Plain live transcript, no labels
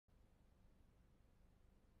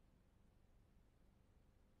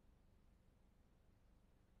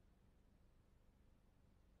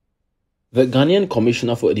The Ghanaian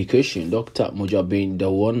Commissioner for Education, Dr. MODJABEN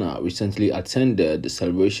DOWUONA, recently attended the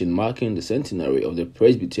celebration marking the centenary of the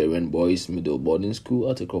Presbyterian Boys Middle Boarding School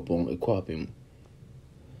at AKROPONG-AKUAPEM.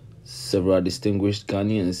 Several distinguished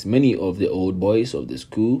Ghanaians, many of the old boys of the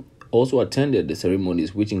school, also attended the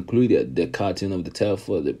ceremonies, which included the cutting of the turf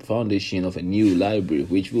for the foundation of a new library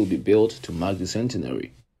which will be built to mark the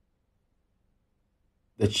centenary.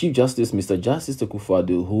 The Chief Justice, Mr. Justice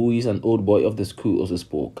Akufo-Addo, who is an old boy of the school, also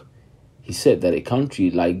spoke. He said that a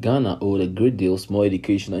country like Ghana owed a great deal small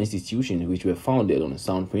educational institutions which were founded on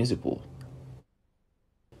sound principles.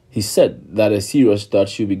 He said that a serious start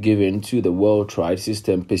should be given to the well-tried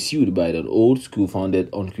system pursued by the old school founded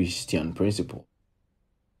on Christian principles.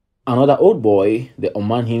 Another old boy, the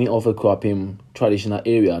Omanhene of Akuapem traditional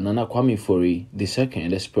area, Nana Kwame Fori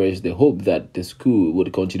II, expressed the hope that the school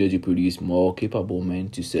would continue to produce more capable men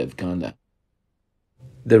to serve Ghana.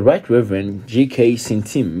 The Right Reverend G.K.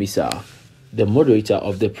 Sintim Misa, the moderator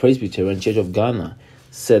of the Presbyterian Church of Ghana,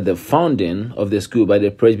 said the founding of the school by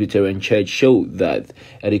the Presbyterian Church showed that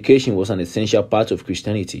education was an essential part of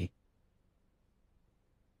Christianity.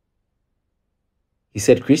 He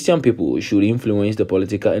said Christian people should influence the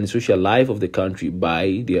political and social life of the country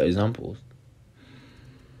by their examples.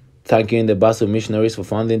 Thanking the Basel missionaries for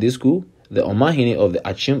founding this school, the Omanhene of the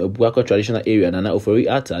Achim Ebuako traditional area, Nana Ofori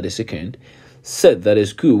Atta II, said that the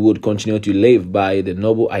school would continue to live by the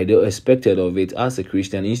noble ideal expected of it as a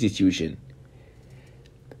Christian institution.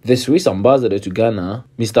 The Swiss ambassador to Ghana,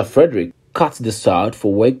 Mr. Frederick, cut the start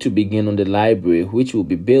for work to begin on the library, which will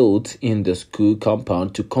be built in the school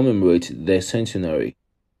compound to commemorate the centenary.